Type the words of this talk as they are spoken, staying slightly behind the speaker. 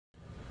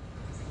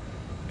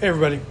Hey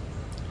everybody,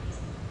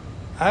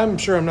 I'm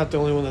sure I'm not the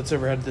only one that's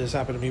ever had this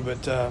happen to me,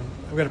 but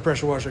I've got a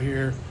pressure washer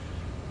here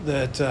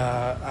that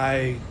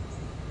I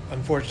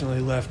unfortunately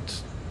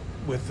left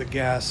with the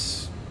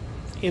gas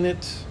in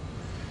it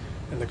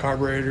and the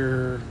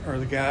carburetor or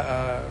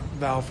the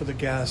valve for the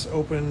gas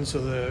open,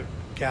 so the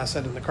gas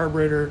had in the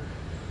carburetor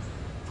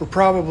for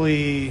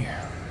probably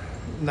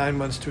 9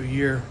 months to a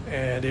year,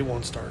 and it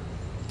won't start.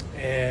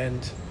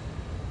 And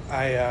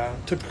I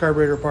took the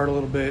carburetor apart a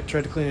little bit,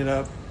 tried to clean it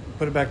up,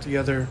 put it back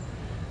together,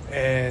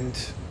 and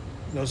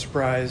no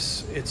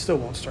surprise, it still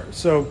won't start.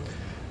 So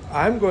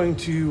I'm going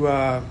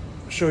to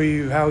show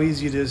you how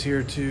easy it is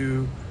here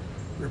to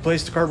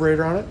replace the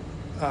carburetor on it.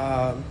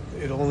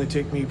 It'll only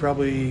take me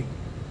probably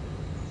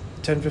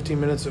 10-15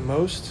 minutes at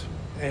most,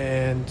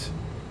 and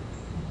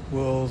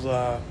we'll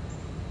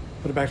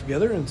put it back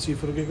together and see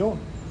if it'll get going.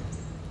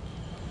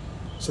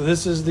 So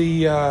this is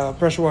the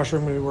pressure washer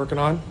I'm going to be working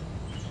on,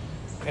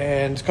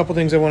 and a couple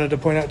things I wanted to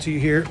point out to you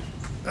here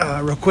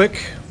real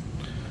quick.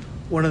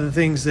 One of the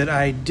things that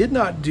I did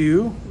not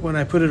do when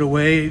I put it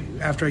away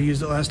after I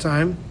used it last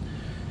time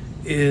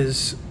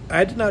is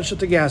I did not shut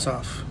the gas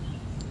off.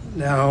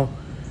 Now,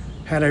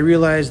 had I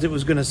realized it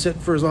was going to sit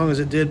for as long as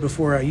it did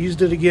before I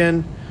used it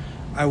again,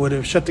 I would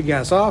have shut the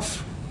gas off,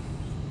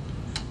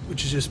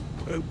 which is just,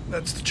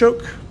 that's the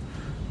choke.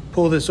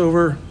 Pull this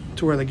over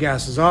to where the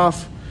gas is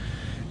off,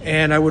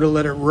 and I would have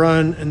let it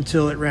run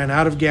until it ran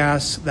out of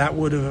gas. That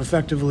would have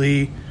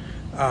effectively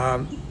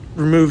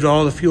removed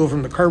all the fuel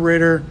from the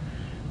carburetor,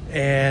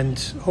 and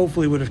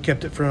hopefully would have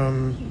kept it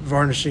from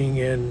varnishing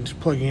and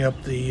plugging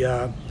up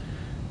the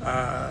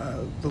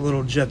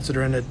little jets that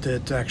are in it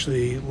that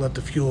actually let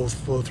the fuel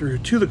flow through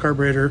to the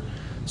carburetor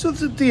so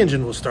that the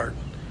engine will start.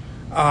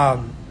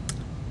 I'm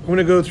going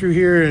to go through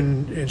here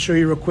and show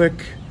you real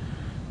quick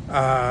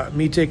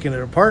me taking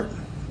it apart.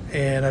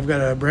 And I've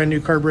got a brand new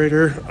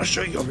carburetor. I'll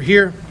show you over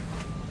here.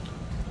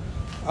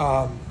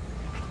 Got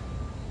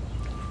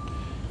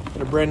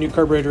a brand new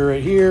carburetor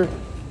right here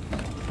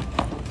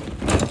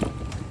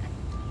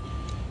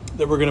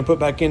that we're going to put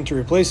back in to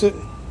replace it.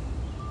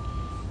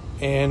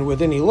 And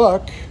with any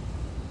luck,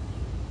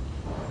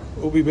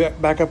 we'll be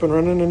back up and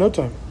running in no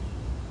time.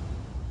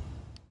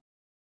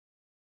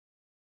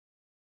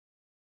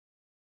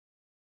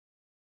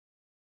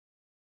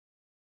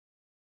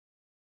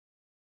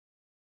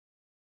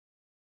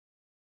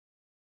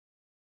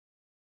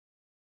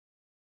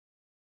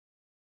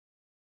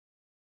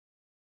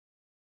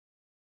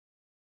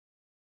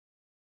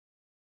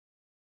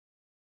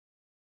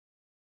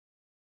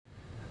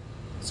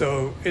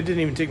 So it didn't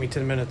even take me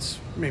 10 minutes,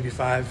 maybe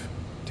 5,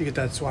 to get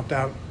that swapped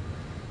out.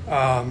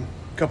 A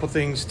couple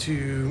things to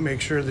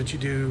make sure that you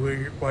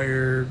do while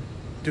you're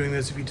doing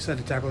this if you decide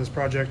to tackle this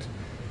project.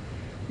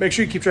 Make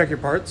sure you keep track of your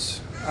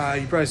parts.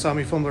 You probably saw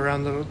me fumble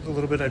around a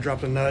little bit. I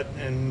dropped a nut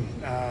and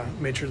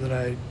made sure that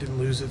I didn't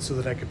lose it so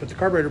that I could put the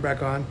carburetor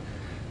back on,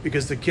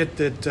 because the kit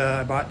that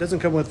I bought doesn't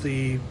come with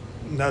the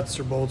nuts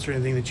or bolts or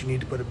anything that you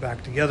need to put it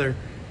back together.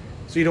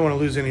 So you don't want to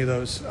lose any of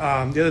those. The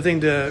other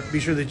thing to be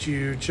sure that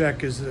you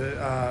check is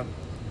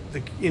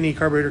any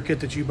carburetor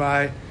kit that you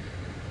buy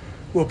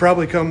will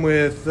probably come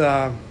with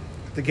the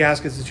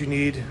gaskets that you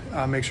need.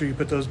 Make sure you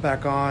put those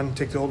back on,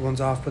 take the old ones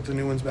off, put the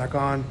new ones back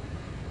on,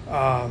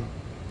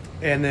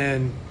 and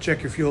then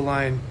check your fuel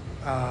line.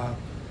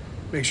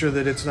 Make sure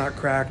that it's not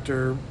cracked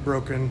or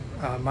broken.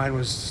 Mine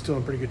was still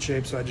in pretty good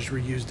shape, so I just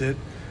reused it.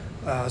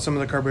 Some of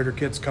the carburetor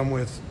kits come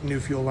with new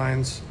fuel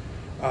lines.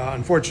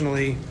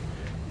 Unfortunately,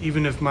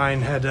 even if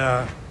mine had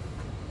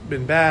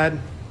been bad,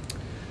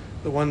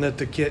 the one that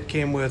the kit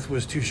came with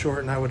was too short,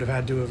 and I would have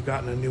had to have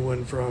gotten a new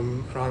one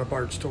from an auto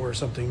parts store or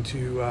something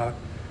to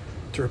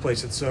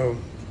replace it. So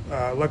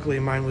luckily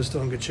mine was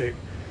still in good shape.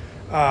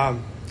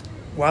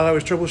 While I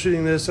was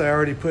troubleshooting this, I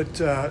already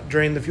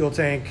drained the fuel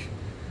tank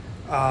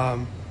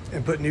and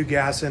put new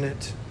gas in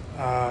it.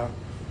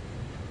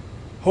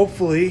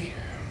 Hopefully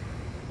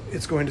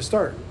it's going to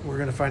start. We're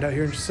going to find out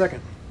here in just a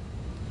second.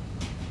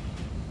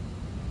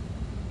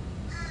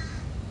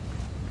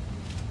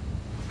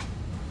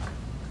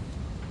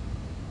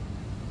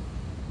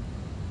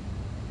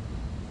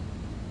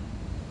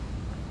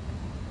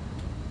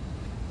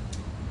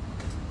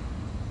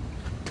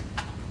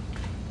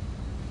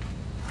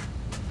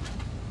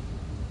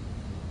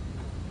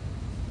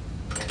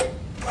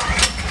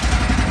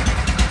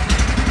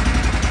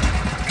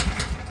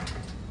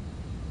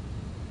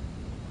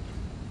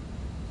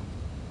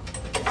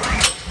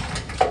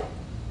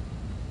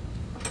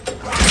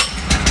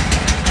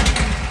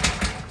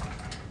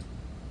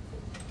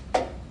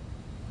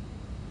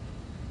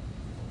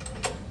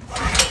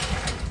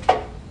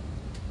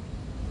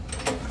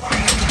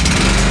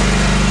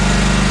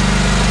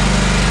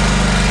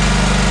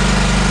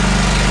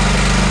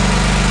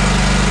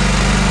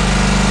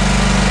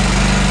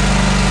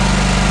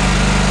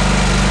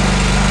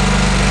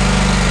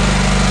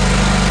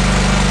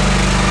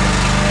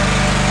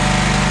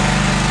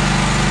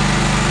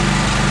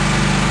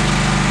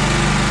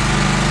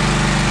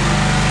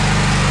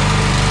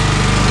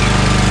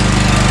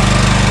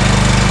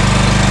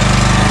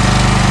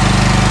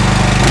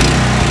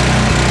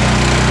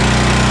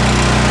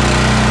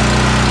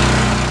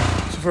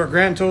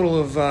 grand total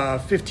of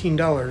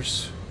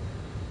 $15,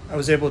 I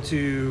was able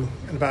to,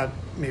 in about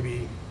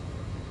maybe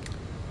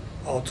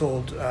all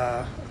told,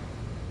 an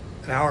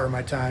hour of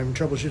my time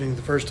troubleshooting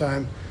the first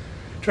time,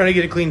 trying to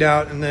get it cleaned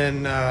out, and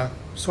then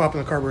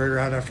swapping the carburetor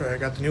out after I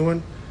got the new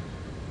one.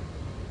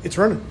 It's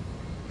running.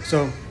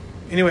 So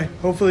anyway,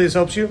 hopefully this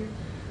helps you.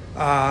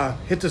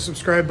 Hit the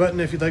subscribe button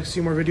if you'd like to see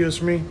more videos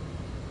from me.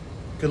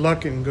 Good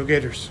luck and go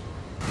Gators.